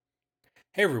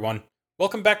Hey everyone,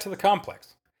 welcome back to the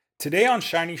Complex. Today on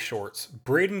Shiny Shorts,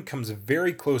 Braden comes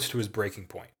very close to his breaking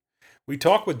point. We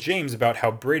talk with James about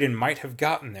how Braden might have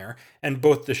gotten there and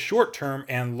both the short term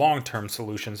and long term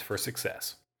solutions for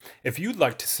success. If you'd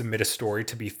like to submit a story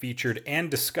to be featured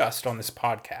and discussed on this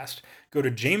podcast, go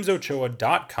to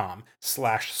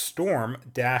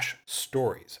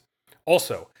jamesochoa.com/storm-stories.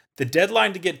 Also, the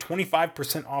deadline to get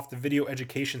 25% off the video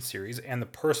education series and the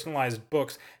personalized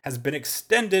books has been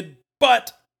extended,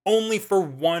 but only for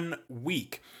 1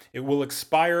 week. It will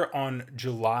expire on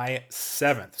July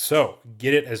 7th. So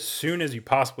get it as soon as you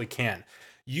possibly can.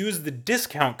 Use the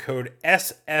discount code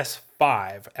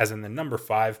SS5, as in the number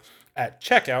 5, at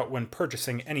checkout when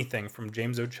purchasing anything from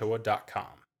jamesochoa.com.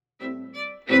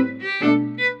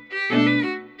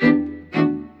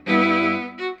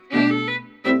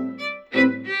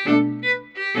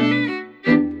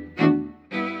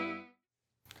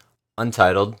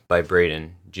 Untitled by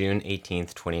Braden, June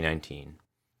 18th, 2019.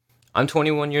 I'm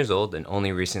 21 years old and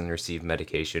only recently received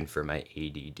medication for my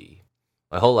ADD.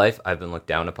 My whole life I've been looked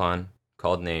down upon,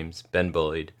 called names, been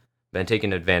bullied, been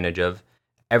taken advantage of.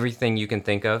 Everything you can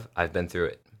think of, I've been through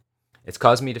it. It's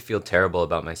caused me to feel terrible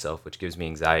about myself, which gives me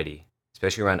anxiety,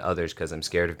 especially around others because I'm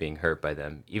scared of being hurt by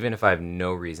them, even if I have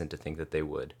no reason to think that they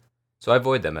would. So I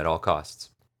avoid them at all costs,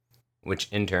 which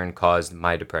in turn caused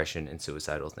my depression and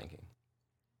suicidal thinking.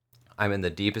 I'm in the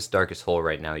deepest, darkest hole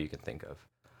right now you can think of.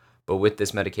 But with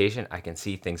this medication, I can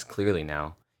see things clearly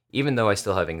now, even though I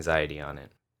still have anxiety on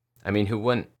it. I mean, who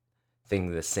wouldn't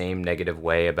think the same negative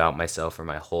way about myself for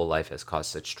my whole life has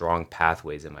caused such strong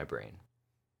pathways in my brain?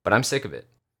 But I'm sick of it.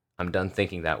 I'm done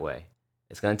thinking that way.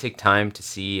 It's going to take time to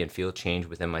see and feel change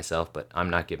within myself, but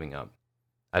I'm not giving up.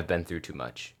 I've been through too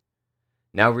much.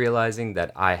 Now realizing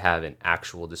that I have an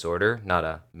actual disorder, not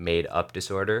a made up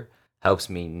disorder,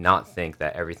 helps me not think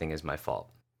that everything is my fault.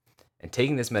 And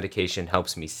taking this medication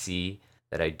helps me see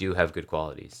that I do have good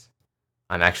qualities.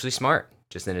 I'm actually smart,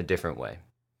 just in a different way.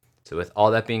 So, with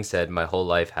all that being said, my whole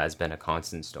life has been a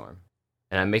constant storm.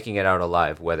 And I'm making it out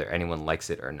alive whether anyone likes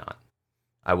it or not.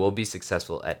 I will be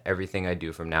successful at everything I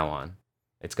do from now on.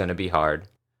 It's going to be hard,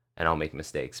 and I'll make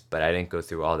mistakes, but I didn't go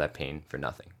through all that pain for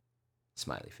nothing.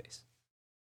 Smiley face.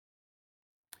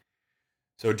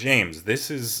 So, James,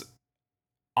 this is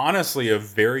honestly a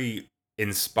very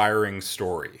inspiring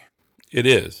story. It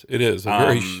is. It is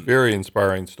a very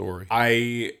inspiring story.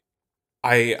 I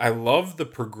love the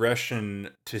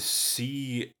progression to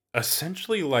see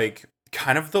essentially like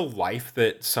kind of the life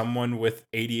that someone with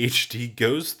ADHD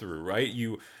goes through, right?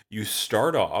 You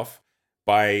start off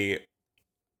by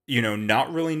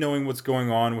not really knowing what's going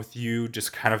on with you,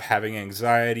 just kind of having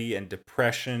anxiety and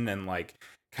depression and like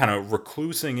kind of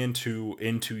reclusing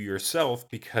into yourself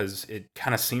because it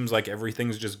kind of seems like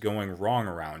everything's just going wrong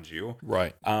around you.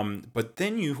 Right. But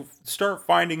then you start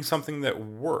finding something that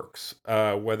works,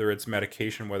 whether it's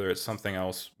medication, whether it's something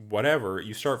else, whatever.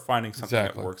 You start finding something that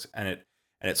Exactly. works, and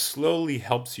it slowly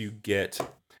helps you get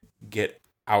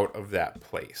out of that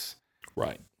place.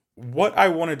 Right. What I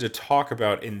wanted to talk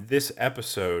about in this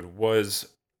episode was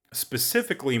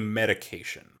specifically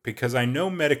medication, because I know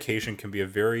medication can be a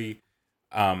very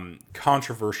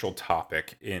controversial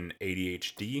topic in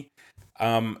ADHD.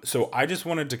 So I just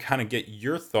wanted to kind of get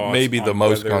your thoughts Maybe the on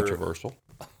most whether, controversial.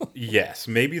 yes,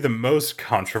 maybe the most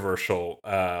controversial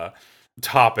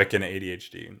topic in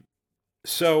ADHD.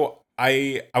 So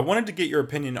I wanted to get your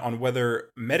opinion on whether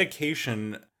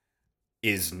medication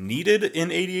is needed in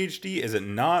ADHD. Is it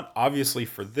not? Obviously,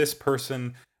 for this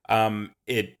person,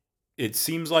 it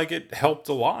seems like it helped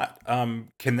a lot. Can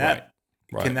Right. that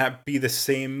can Right. that be the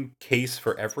same case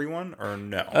for everyone, or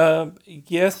no?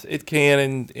 Yes, it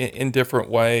can in different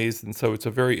ways, and so it's a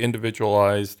very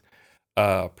individualized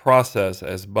process.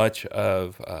 As much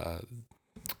of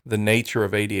the nature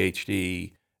of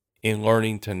ADHD in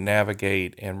learning to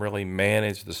navigate and really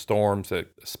manage the storms that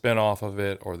spin off of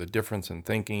it or the difference in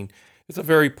thinking. It's a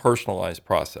very personalized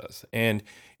process. And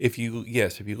if you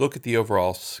look at the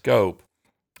overall scope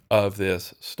of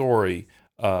this story,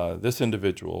 this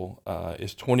individual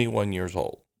is 21 years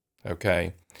old.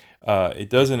 Okay. It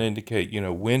doesn't Mhm. indicate,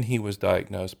 when he was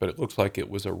diagnosed, but it looks like it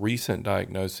was a recent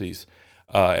diagnosis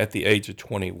at the age of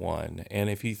 21. And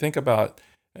if you think about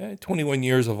 21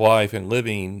 years of life and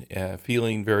living,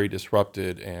 feeling very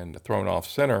disrupted and thrown off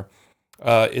center,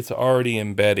 it's already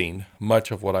embedding much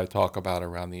of what I talk about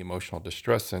around the emotional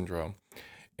distress syndrome.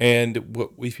 And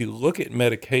if you look at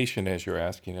medication, as you're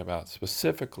asking about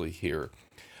specifically here,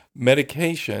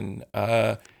 medication,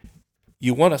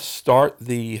 you want to start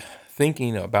the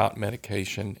thinking about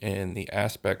medication and the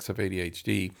aspects of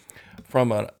ADHD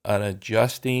from an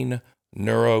adjusting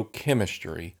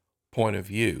neurochemistry point of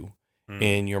view.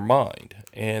 in your mind.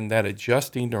 And that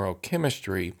adjusting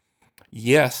neurochemistry,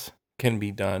 yes, can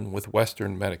be done with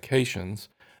Western medications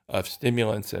of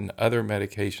stimulants and other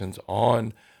medications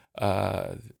on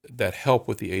that help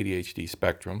with the ADHD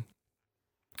spectrum.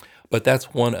 But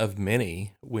that's one of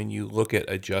many when you look at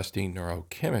adjusting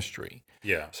neurochemistry.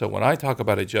 Yeah. So when I talk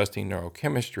about adjusting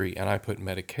neurochemistry and I put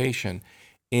medication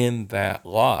in that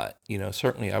lot,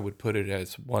 certainly I would put it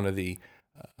as one of the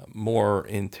more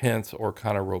intense or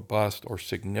kind of robust or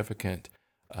significant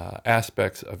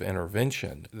aspects of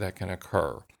intervention that can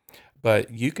occur.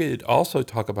 But you could also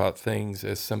talk about things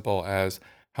as simple as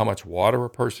how much water a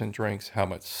person drinks, how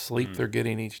much sleep Mm. they're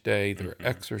getting each day, their Mhm.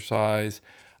 exercise,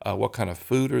 what kind of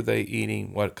food are they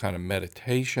eating, what kind of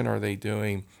meditation are they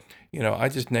doing. I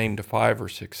just named 5 or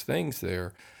 6 things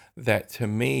there that to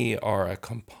me are a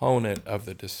component of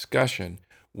the discussion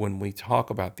when we talk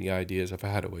about the ideas of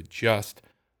how to adjust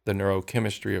the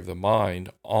neurochemistry of the mind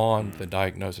on the Mm.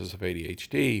 diagnosis of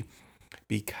ADHD,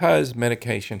 because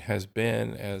medication has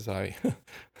been, as I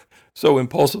so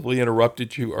impulsively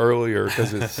interrupted you earlier,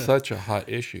 because it's such a hot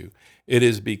issue. It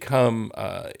has become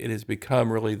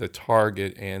really the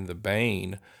target and the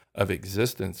bane of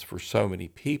existence for so many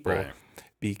people. Right.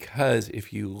 Because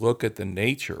if you look at the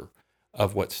nature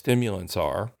of what stimulants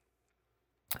are,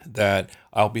 that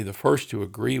I'll be the first to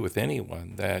agree with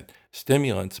anyone that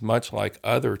stimulants, much like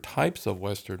other types of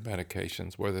Western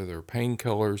medications, whether they're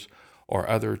painkillers or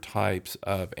other types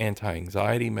of anti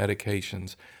anxiety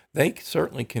medications, they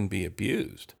certainly can be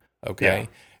abused. Yeah. Okay.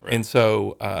 Right. And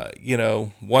so,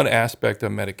 one aspect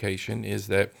of medication is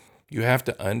that you have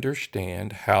to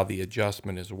understand how the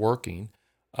adjustment is working.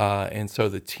 And so,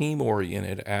 the team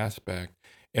oriented aspect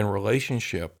in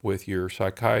relationship with your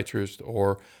psychiatrist,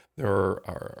 or there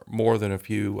are more than a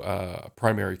few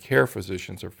primary care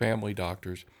physicians or family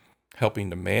doctors helping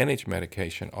to manage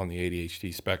medication on the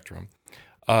ADHD spectrum.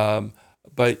 Um,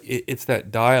 but it's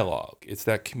that dialogue, it's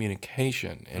that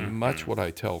communication. And much Mhm. what I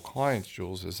tell clients,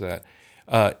 Jules, is that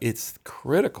it's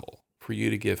critical for you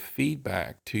to give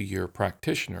feedback to your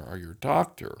practitioner or your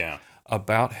doctor Yeah.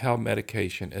 about how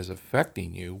medication is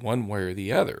affecting you one way or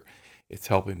the other. It's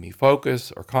helping me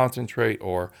focus or concentrate,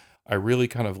 or I really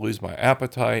kind of lose my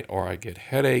appetite, or I get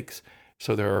headaches.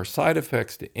 So there are side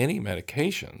effects to any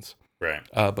medications, Right.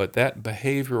 but that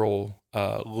behavioral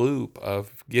loop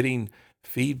of getting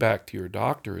feedback to your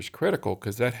doctor is critical,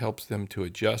 because that helps them to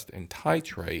adjust and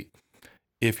titrate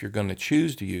if you're going to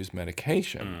choose to use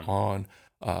medication Mm. on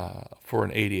for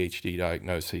an ADHD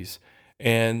diagnosis.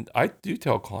 And I do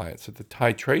tell clients that the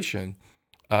titration,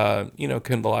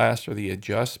 can last, or the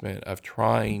adjustment of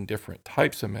trying different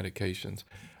types of medications,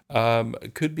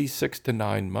 it could be 6 to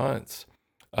 9 months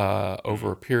over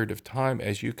Mm. a period of time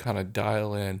as you kind of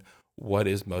dial in what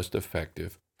is most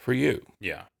effective for you.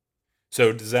 Yeah.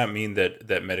 So does that mean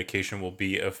that medication will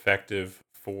be effective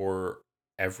for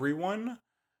everyone,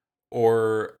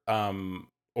 or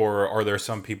are there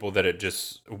some people that it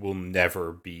just will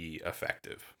never be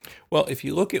effective? Well, if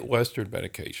you look at Western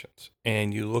medications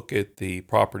and you look at the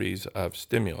properties of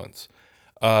stimulants,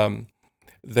 um,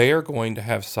 they are going to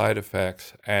have side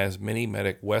effects, as many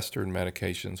Western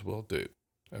medications will do.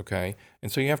 Okay.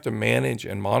 And so you have to manage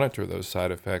and monitor those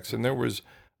side effects. And there was,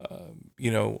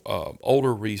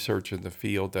 older research in the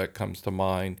field that comes to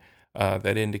mind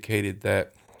that indicated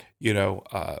that, you know,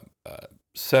 uh, uh,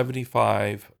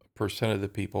 75% of the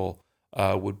people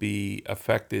would be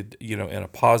affected, in a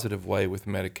positive way with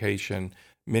medication.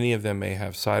 Many of them may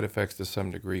have side effects to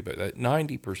some degree, but that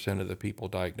 90% of the people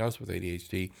diagnosed with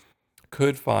ADHD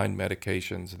could find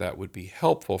medications that would be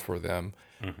helpful for them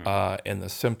Mhm. in the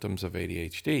symptoms of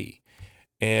ADHD.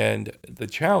 And the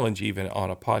challenge, even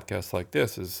on a podcast like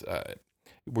this, is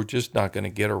we're just not going to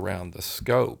get around the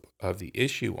scope of the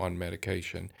issue on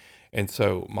medication. And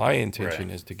so, my Right.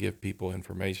 intention is to give people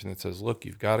information that says, look,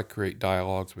 you've got to create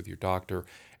dialogues with your doctor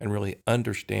and really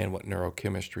understand what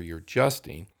neurochemistry you're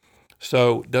adjusting.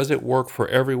 So, does it work for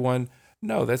everyone?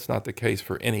 No, that's not the case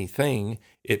for anything.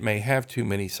 It may have too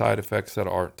many side effects that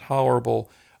aren't tolerable.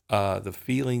 The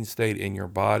feeling state in your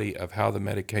body of how the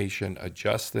medication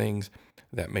adjusts things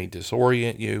that may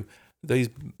disorient you, these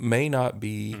may not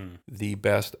be Mm. the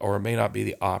best, or may not be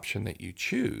the option that you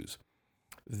choose.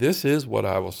 This is what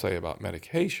I will say about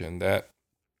medication, that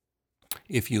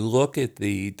if you look at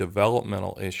the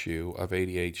developmental issue of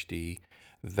ADHD,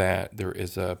 that there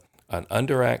is an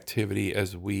underactivity,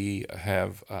 as we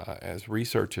have, as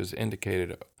research has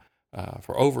indicated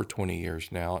for over 20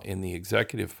 years now, in the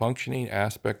executive functioning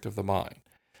aspect of the mind.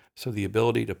 So the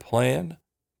ability to plan, Mhm.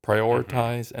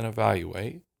 prioritize, and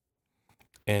evaluate,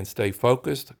 and stay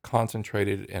focused,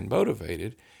 concentrated, and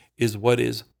motivated is what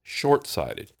is short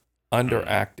sighted. Mm.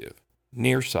 underactive,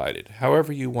 nearsighted,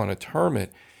 however you want to term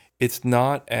it, it's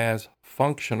not as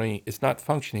functioning, it's not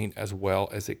functioning as well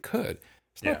as it could.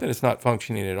 It's not Yeah. that it's not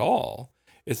functioning at all,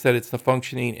 it's that it's the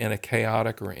functioning in a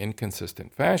chaotic or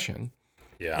inconsistent fashion.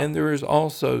 Yeah. And there is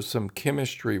also some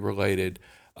chemistry related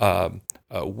um,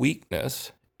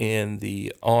 weakness in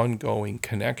the ongoing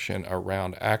connection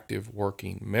around active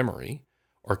working memory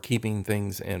or keeping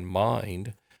things in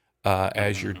mind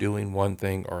as you're Hmm. doing one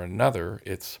thing or another.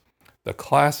 It's the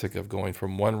classic of going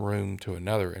from one room to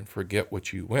another and forget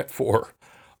what you went for.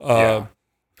 Uh,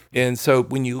 Yeah. and so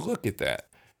when you look at that,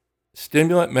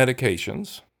 stimulant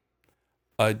medications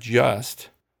adjust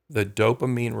the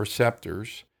dopamine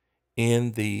receptors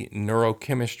in the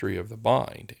neurochemistry of the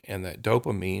mind. And that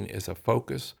dopamine is a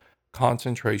focus,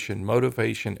 concentration,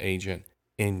 motivation agent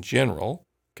in general.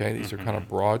 Okay, these are kind Hmm. of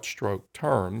broad stroke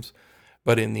terms.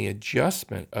 But in the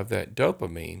adjustment of that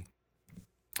dopamine,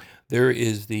 there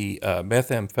is the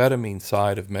methamphetamine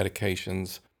side of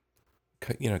medications,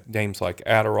 names like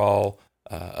Adderall,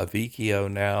 Avicio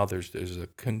now. There's a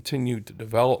continued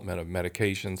development of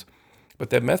medications. But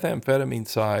that methamphetamine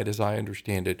side, as I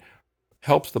understand it,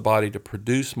 helps the body to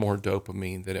produce more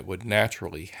dopamine than it would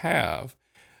naturally have,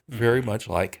 very Hmm. much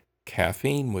like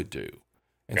caffeine would do.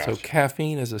 And so, Gotcha.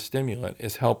 caffeine as a stimulant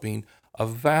is helping a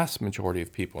vast majority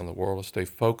of people in the world to stay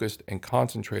focused and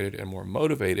concentrated and more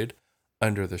motivated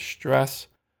under the stress,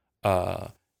 uh,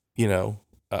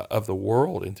 of the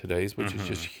world in today's, which is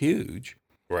just Hmm. huge.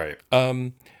 Right.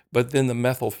 Um, but then the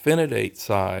methylphenidate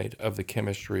side of the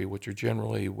chemistry, which are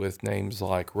generally with names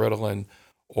like Ritalin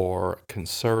or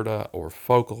Concerta or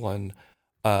Focalin,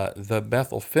 the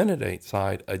methylphenidate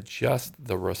side adjusts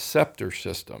the receptor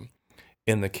system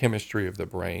in the chemistry of the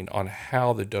brain on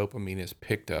how the dopamine is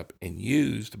picked up and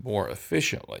used more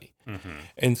efficiently. Hmm.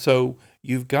 And so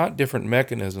you've got different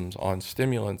mechanisms on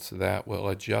stimulants that will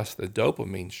adjust the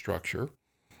dopamine structure,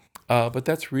 but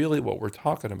that's really what we're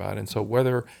talking about. And so,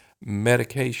 whether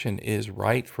medication is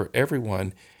right for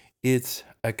everyone, it's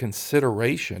a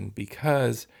consideration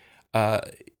because uh,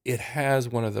 it has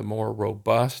one of the more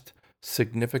robust,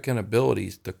 significant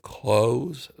abilities to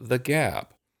close the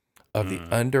gap of the Mm.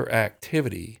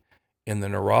 underactivity in the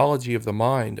neurology of the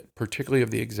mind, particularly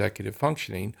of the executive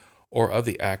functioning or of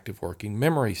the active working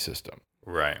memory system.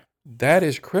 Right. That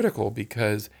is critical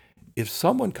because if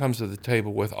someone comes to the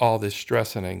table with all this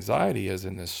stress and anxiety, as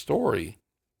in this story,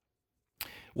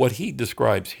 what he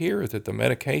describes here is that the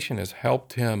medication has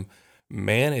helped him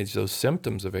manage those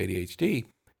symptoms of ADHD.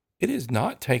 It has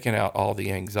not taken out all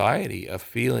the anxiety of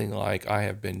feeling like I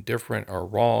have been different or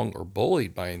wrong or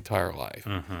bullied my entire life.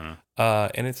 Hmm.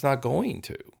 And it's not going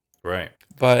to. Right.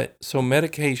 But so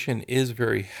medication is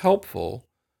very helpful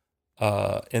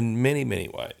in many, many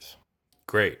ways.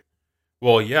 Great.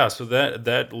 Well, yeah, so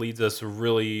that leads us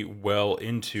really well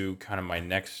into kind of my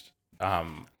next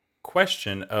um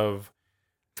question of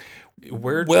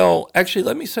where. Well, actually,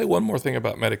 let me say one more thing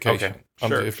about Okay, medication,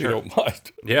 sure, if you sure. don't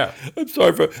mind. Yeah. I'm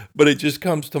sorry but it just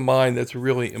comes to mind that's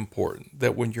really important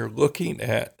that when you're looking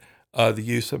at the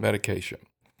use of medication,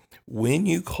 when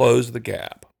you close the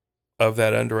gap of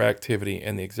that underactivity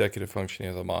and the executive functioning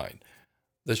of the mind,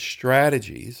 the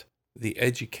strategies, the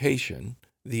education,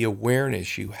 the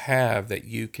awareness you have that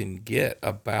you can get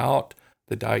about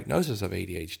the diagnosis of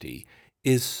ADHD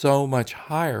is so much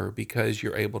higher because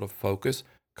you're able to focus,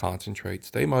 concentrate,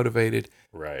 stay motivated,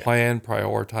 Right. plan,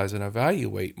 prioritize, and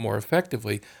evaluate more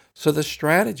effectively. So the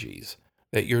strategies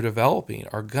that you're developing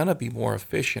are going to be more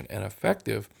efficient and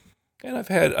effective. And I've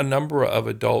had a number of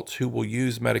adults who will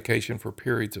use medication for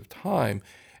periods of time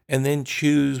and then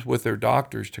choose with their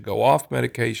doctors to go off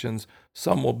medications.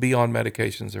 Some will be on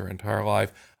medications their entire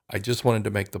life. I just wanted to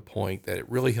make the point that it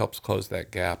really helps close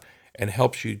that gap and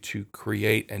helps you to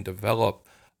create and develop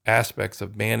aspects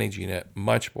of managing it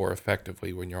much more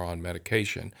effectively when you're on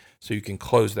medication so you can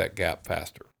close that gap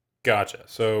faster. Gotcha.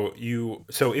 So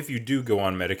if you do go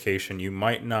on medication, you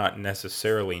might not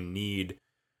necessarily need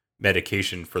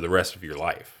medication for the rest of your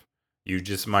life. You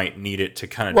just might need it to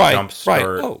kind of Right, right.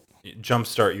 Oh,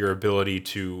 jumpstart your ability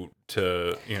to,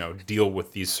 deal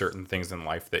with these certain things in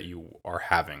life that you are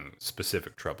having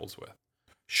specific troubles with.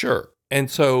 sure. And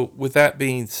so, with that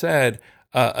being said,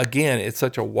 again, it's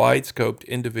such a wide scoped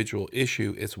individual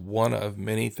issue. It's one of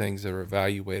many things that are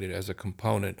evaluated as a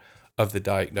component of the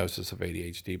diagnosis of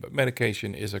ADHD, but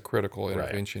medication is a critical Right.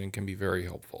 intervention and can be very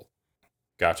helpful.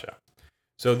 Gotcha.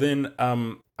 So then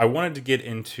I wanted to get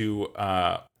into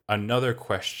another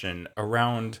question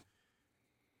around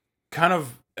kind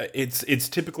of it's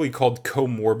typically called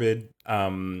comorbid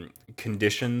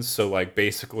conditions. So like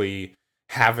basically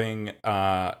having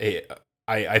a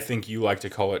I think you like to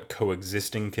call it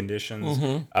coexisting conditions.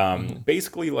 Mm-hmm.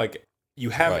 Basically, like you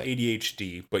have Right.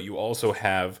 ADHD, but you also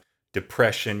have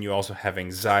depression, you also have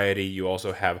anxiety, you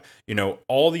also have,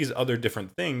 all these other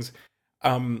different things.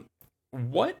 Um,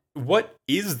 what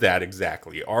is that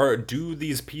exactly? Do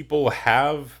these people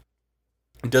have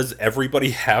does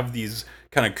everybody have these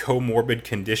kind of comorbid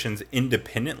conditions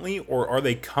independently, or are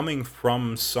they coming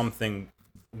from something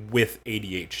with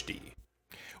ADHD?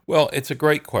 Well, it's a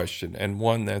great question and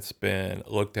one that's been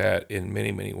looked at in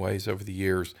many, many ways over the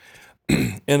years.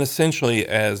 And essentially,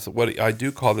 as what I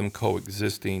do call them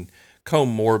coexisting,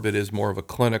 comorbid is more of a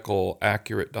clinical,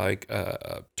 accurate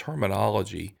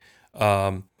terminology.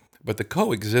 Um, but the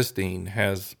coexisting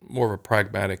has more of a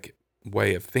pragmatic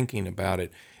way of thinking about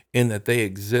it in that they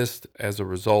exist as a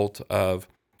result of,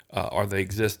 or they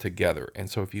exist together. And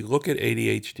so if you look at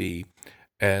ADHD,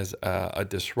 as a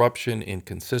disruption in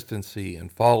consistency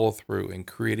and follow through and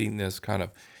creating this kind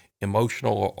of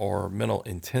emotional or mental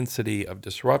intensity of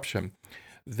disruption,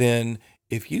 then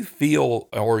if you feel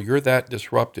or you're that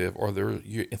disruptive or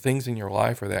things in your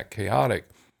life are that chaotic,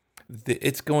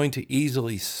 it's going to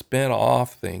easily spin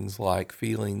off things like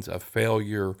feelings of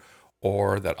failure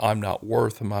or that I'm not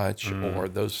worth much Mm, or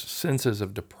those senses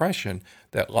of depression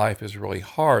that life is really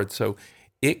hard. So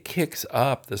it kicks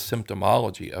up the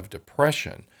symptomology of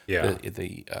depression. yeah,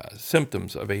 The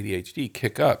symptoms of ADHD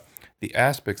kick up the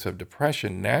aspects of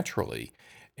depression naturally.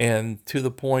 And to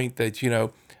the point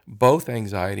that, both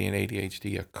anxiety and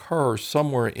ADHD occur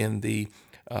somewhere in the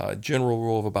general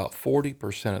rule of about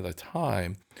 40% of the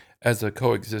time as a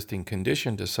coexisting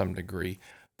condition to some degree.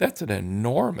 That's an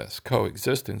enormous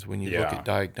coexistence when you look yeah, at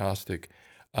diagnostic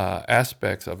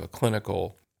aspects of a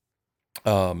clinical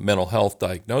mental health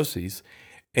diagnoses.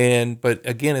 But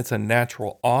again, it's a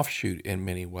natural offshoot in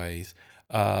many ways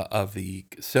of the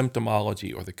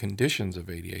symptomology or the conditions of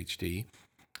ADHD.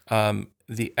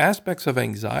 The aspects of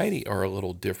anxiety are a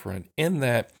little different in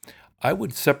that I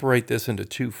would separate this into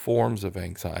two forms of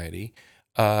anxiety.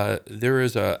 There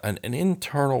is an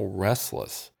internal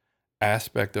restless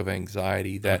aspect of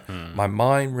anxiety that hmm, my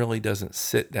mind really doesn't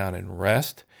sit down and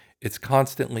rest. It's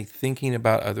constantly thinking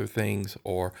about other things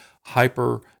or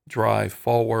hyper drive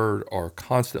forward or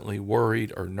constantly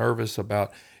worried or nervous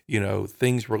about,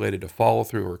 things related to follow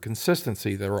through or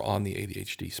consistency that are on the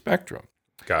ADHD spectrum.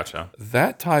 gotcha.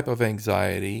 That type of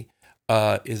anxiety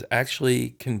is actually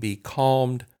can be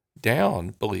calmed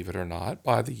down, believe it or not,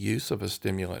 by the use of a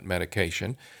stimulant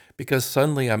medication because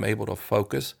suddenly I'm able to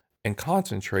focus and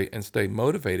concentrate and stay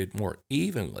motivated more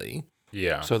evenly.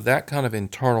 Yeah, So that kind of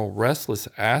internal restless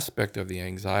aspect of the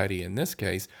anxiety in this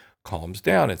case calms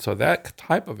down. And so that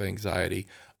type of anxiety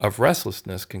of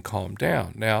restlessness can calm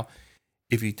down. Now,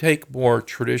 if you take more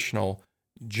traditional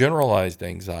generalized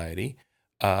anxiety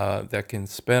that can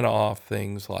spin off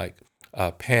things like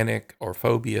panic or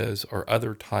phobias or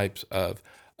other types of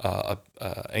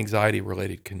anxiety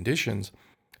related conditions,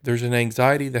 there's an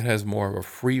anxiety that has more of a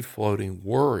free floating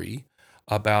worry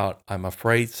about, I'm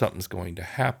afraid something's going to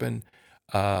happen,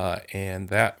 and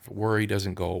that worry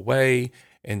doesn't go away.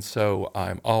 And so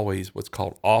I'm always what's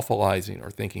called awfulizing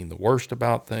or thinking the worst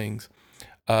about things.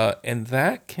 And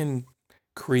that can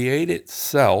create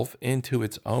itself into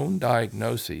its own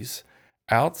diagnoses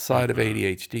outside of hmm,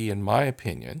 ADHD, in my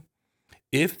opinion,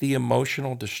 if the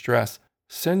emotional distress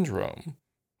syndrome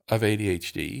of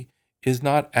ADHD is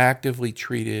not actively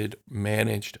treated,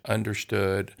 managed,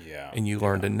 understood, yeah, and you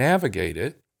learn yeah, to navigate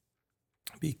it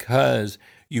because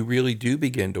you really do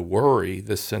begin to worry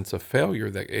this sense of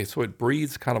failure so it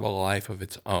breathes kind of a life of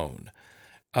its own.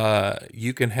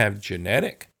 You can have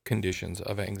genetic conditions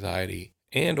of anxiety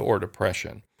and or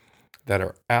depression that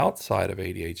are outside of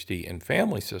ADHD and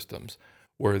family systems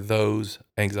where those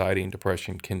anxiety and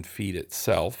depression can feed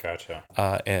itself gotcha.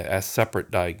 as separate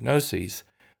diagnoses.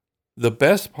 The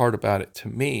best part about it to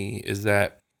me is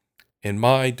that in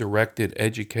my directed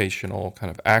educational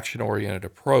kind of action oriented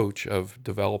approach of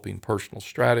developing personal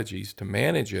strategies to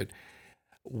manage it,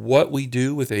 what we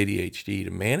do with ADHD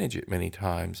to manage it many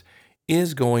times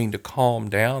is going to calm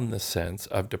down the sense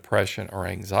of depression or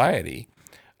anxiety,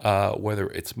 whether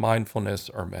it's mindfulness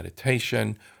or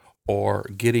meditation or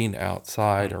getting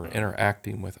outside or Hmm,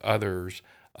 interacting with others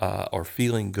or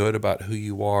feeling good about who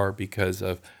you are because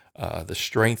of the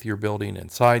strength you're building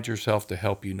inside yourself to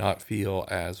help you not feel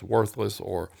as worthless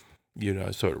or,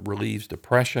 so it relieves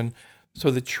depression.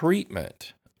 So the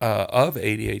treatment of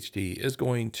ADHD is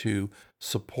going to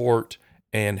support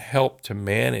and help to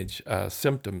manage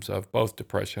symptoms of both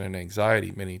depression and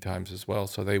anxiety many times as well.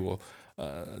 So they will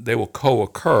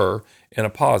co-occur in a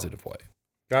positive way.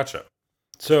 gotcha.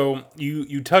 So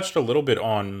you touched a little bit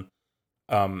on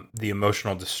the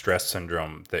emotional distress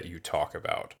syndrome that you talk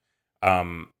about.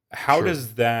 How Sure.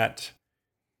 does that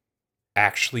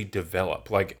actually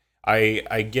develop? Like,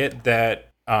 I get that,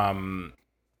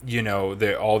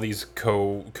 that all these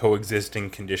coexisting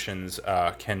conditions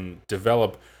can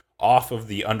develop off of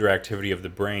the underactivity of the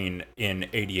brain in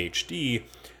ADHD.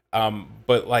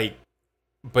 But like,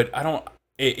 but I don't.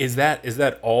 Is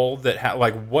that all that?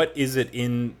 Like, what is it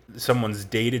in someone's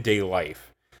day to day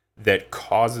life that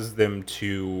causes them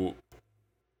to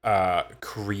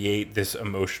create this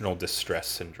emotional distress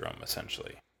syndrome,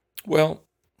 essentially? Well,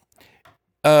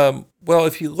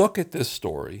 if you look at this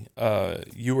story,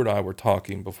 you and I were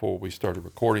talking before we started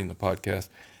recording the podcast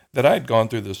that I had gone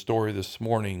through the story this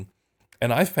morning,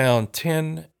 and I found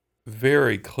 10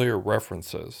 very clear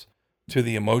references to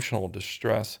the emotional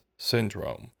distress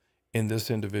syndrome in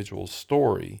this individual's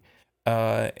story.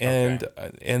 Okay.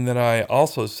 And then I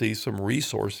also see some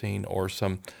resourcing or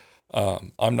some,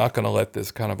 I'm not going to let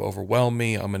this kind of overwhelm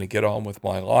me. I'm going to get on with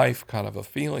my life kind of a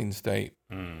feeling state.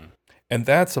 Hmm. And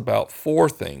that's about four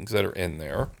things that are in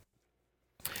there.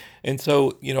 And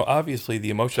so, obviously the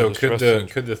emotional So could distress the syndrome.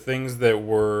 could the things that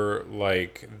were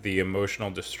like the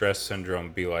emotional distress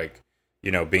syndrome be like,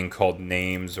 being called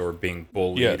names or being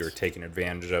bullied or Yes. taken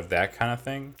advantage of, that kind of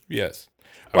thing? Yes.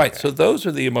 Right. Okay. So those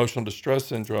are the emotional distress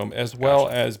syndrome, as well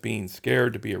Gotcha. as being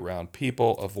scared to be around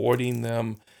people, avoiding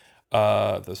them,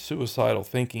 the suicidal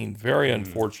thinking, very Mm,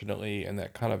 unfortunately, and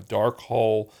that kind of dark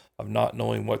hole of not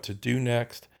knowing what to do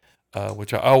next,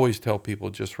 which I always tell people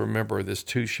just remember this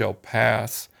too shall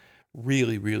pass.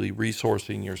 Really, really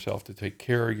resourcing yourself to take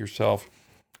care of yourself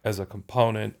as a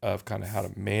component of kind of how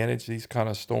to manage these kind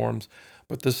of storms.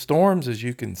 But the storms, as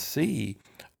you can see,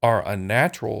 are a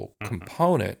natural mhm.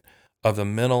 component of the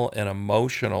mental and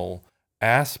emotional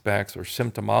aspects or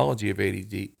symptomology of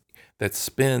ADD that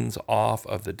spins off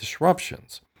of the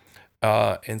disruptions.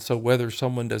 And so, whether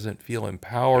someone doesn't feel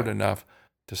empowered Yeah. enough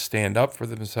to stand up for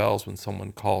themselves when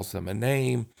someone calls them a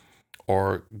name,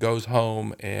 or goes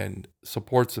home and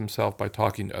supports himself by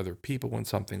talking to other people when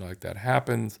something like that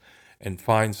happens and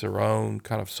finds their own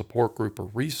kind of support group or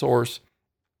resource.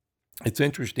 It's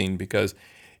interesting because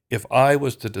if I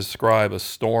was to describe a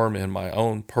storm in my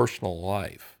own personal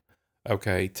life,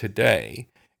 okay, today,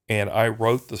 and I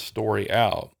wrote the story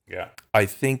out, Yeah. I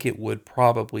think it would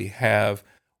probably have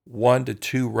one to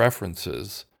two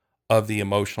references of the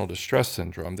emotional distress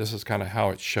syndrome. This is kind of how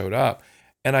it showed up.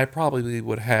 And I probably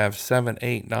would have 7,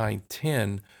 8, 9,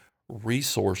 10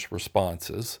 resource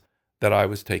responses that I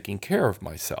was taking care of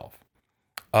myself.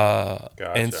 And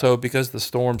Gotcha. so, because the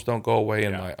storms don't go away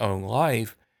in Yeah. my own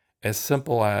life, as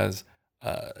simple as,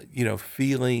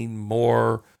 feeling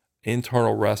more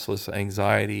internal restless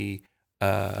anxiety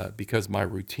because my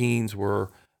routines were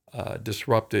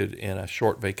disrupted in a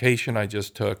short vacation I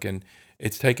just took. And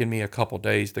it's taken me a couple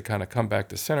days to kind of come back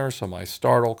to center. So, my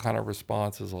startle kind of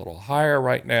response is a little higher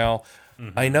right now.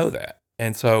 I Hmm. know that.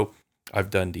 And so, I've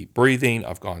done deep breathing,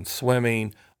 I've gone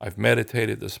swimming, I've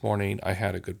meditated this morning, I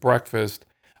had a good breakfast.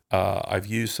 I've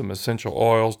used some essential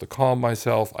oils to calm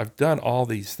myself. I've done all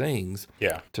these things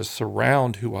Yeah. to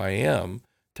surround who I am,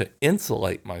 to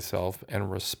insulate myself and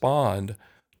respond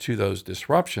to those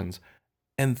disruptions.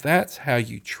 And that's how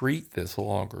you treat this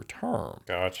longer term,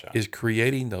 Gotcha. is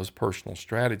creating those personal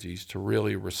strategies to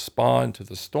really respond to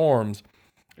the storms.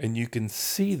 And you can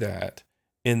see that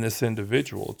in this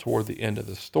individual toward the end of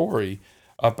the story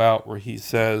about where he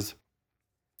says,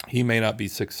 he may not be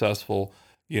successful,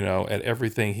 at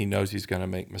everything. He knows he's going to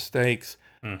make mistakes,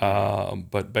 Hmm.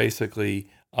 but basically,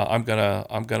 I'm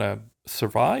gonna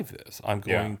survive this. I'm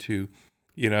Yeah. going to,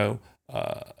 you know,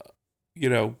 uh,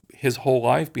 his whole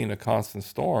life being a constant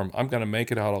storm. I'm going to make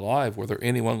it out alive, whether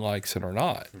anyone likes it or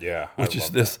not. Yeah. I Which is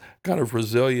love that. this kind of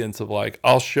resilience of like,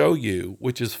 I'll show you,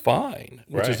 which is fine,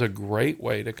 which is Right. a great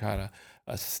way to kind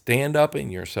of stand up in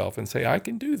yourself and say, I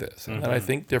can do this. And then I Hmm.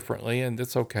 think differently, and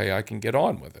it's okay. I can get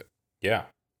on with it. Yeah.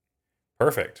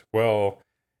 Perfect. Well,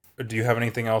 do you have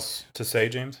anything else to say,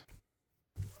 James?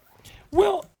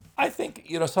 Well, I think,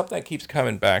 something that keeps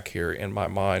coming back here in my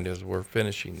mind as we're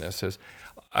finishing this is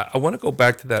I want to go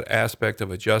back to that aspect of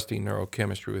adjusting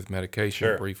neurochemistry with medication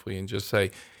Sure. briefly and just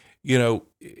say,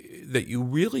 that you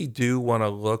really do want to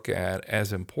look at,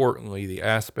 as importantly, the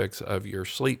aspects of your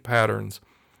sleep patterns,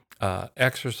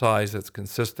 exercise that's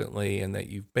consistently, and that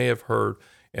you may have heard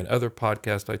in other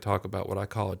podcasts. I talk about what I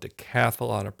call a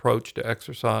decathlon approach to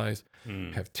exercise.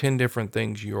 Mm. Have 10 different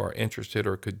things you are interested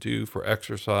or could do for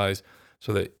exercise,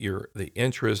 so that the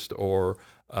interest or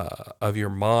of your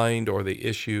mind, or the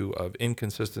issue of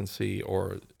inconsistency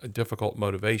or a difficult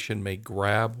motivation, may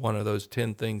grab one of those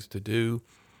 10 things to do.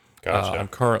 I'm Gotcha.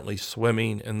 currently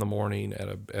swimming in the morning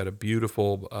at a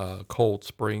beautiful cold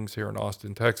springs here in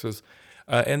Austin, Texas,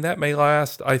 and that may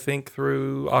last, I think,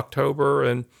 through October,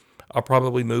 and I'll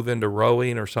probably move into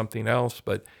rowing or something else.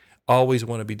 But always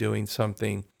want to be doing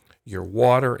something. Your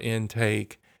water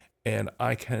intake, and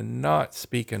I cannot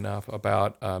speak enough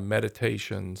about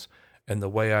meditations and the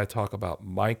way I talk about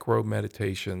micro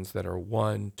meditations that are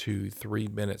 1, 2, 3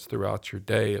 minutes throughout your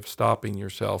day of stopping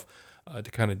yourself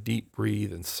to kind of deep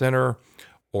breathe and center,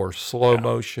 or slow Yeah.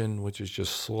 motion, which is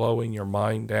just slowing your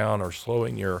mind down or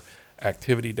slowing your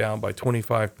activity down by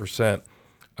 25%.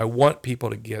 I want people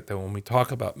to get that when we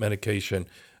talk about medication,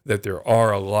 that there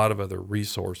are a lot of other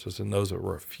resources, and those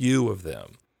are a few of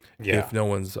them. Yeah. If no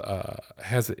one's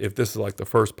if this is like the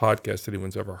first podcast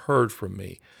anyone's ever heard from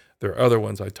me, there are other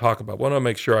ones I talk about. I want to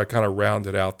make sure I kind of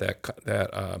rounded out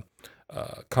that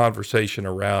conversation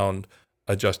around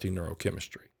adjusting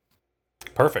neurochemistry.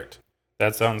 Perfect.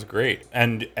 That sounds great.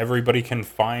 And everybody can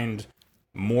find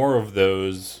more of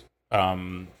those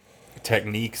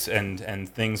techniques and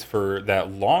things for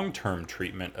that long-term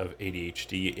treatment of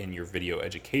ADHD in your video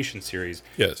education series.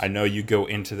 Yes, I know you go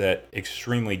into that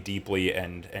extremely deeply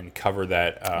and cover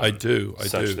that I do. I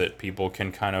such do. that people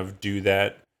can kind of do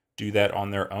that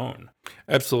on their own.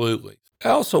 Absolutely. I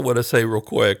also want to say real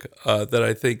quick that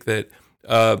I think that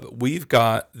we've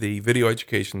got the video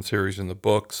education series in the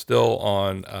book still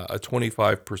on a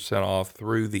 25% off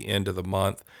through the end of the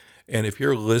month. And if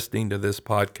you're listening to this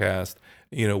podcast,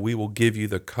 we will give you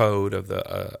the code of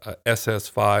the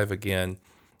SS5 again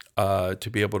to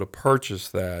be able to purchase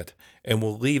that. And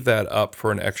we'll leave that up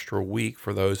for an extra week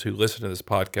for those who listen to this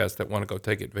podcast that want to go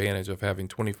take advantage of having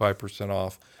 25%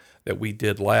 off that we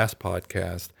did last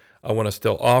podcast. I want to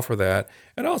still offer that.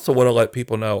 And I also want to let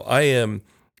people know I am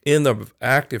in the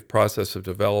active process of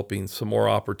developing some more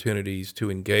opportunities to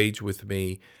engage with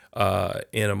me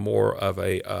in a more of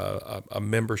a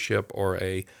membership or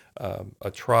a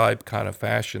tribe kind of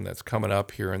fashion that's coming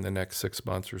up here in the next 6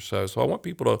 months or so. So I want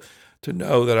people to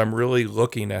know that I'm really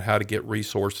looking at how to get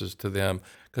resources to them,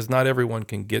 because not everyone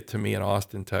can get to me in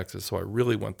Austin, Texas. So I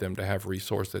really want them to have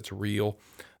resource that's real.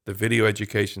 The video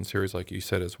education series, like you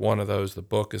said, is one of those. The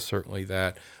book is certainly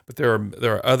that, but there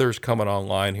are others coming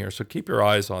online here. So keep your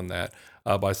eyes on that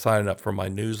by signing up for my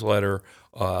newsletter,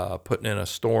 putting in a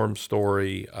storm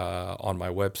story on my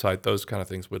website. Those kind of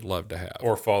things we'd love to have.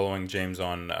 Or following James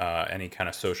on any kind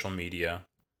of social media.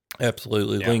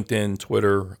 Absolutely, Yeah. LinkedIn,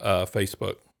 Twitter,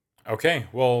 Facebook. Okay,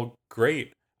 well,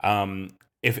 great.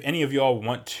 If any of y'all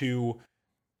want to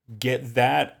get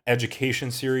that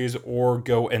education series or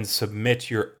go and submit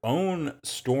your own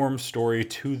storm story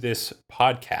to this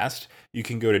podcast, you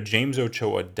can go to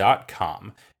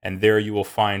jamesochoa.com, and there you will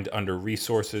find under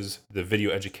resources the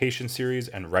video education series,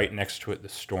 and right next to it the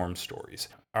storm stories.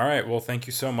 All right, well, thank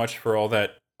you so much for all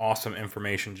that awesome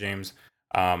information, James,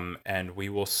 and we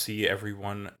will see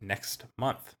everyone next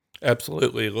month.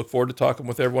 Absolutely. Look forward to talking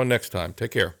with everyone next time.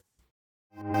 Take care.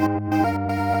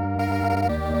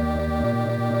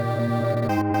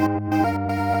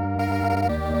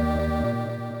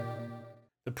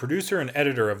 The producer and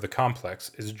editor of The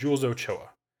Complex is Jules Ochoa.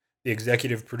 The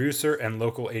executive producer and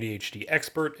local ADHD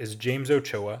expert is James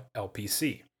Ochoa,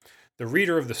 LPC. The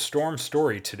reader of the storm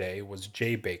story today was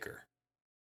Jay Baker.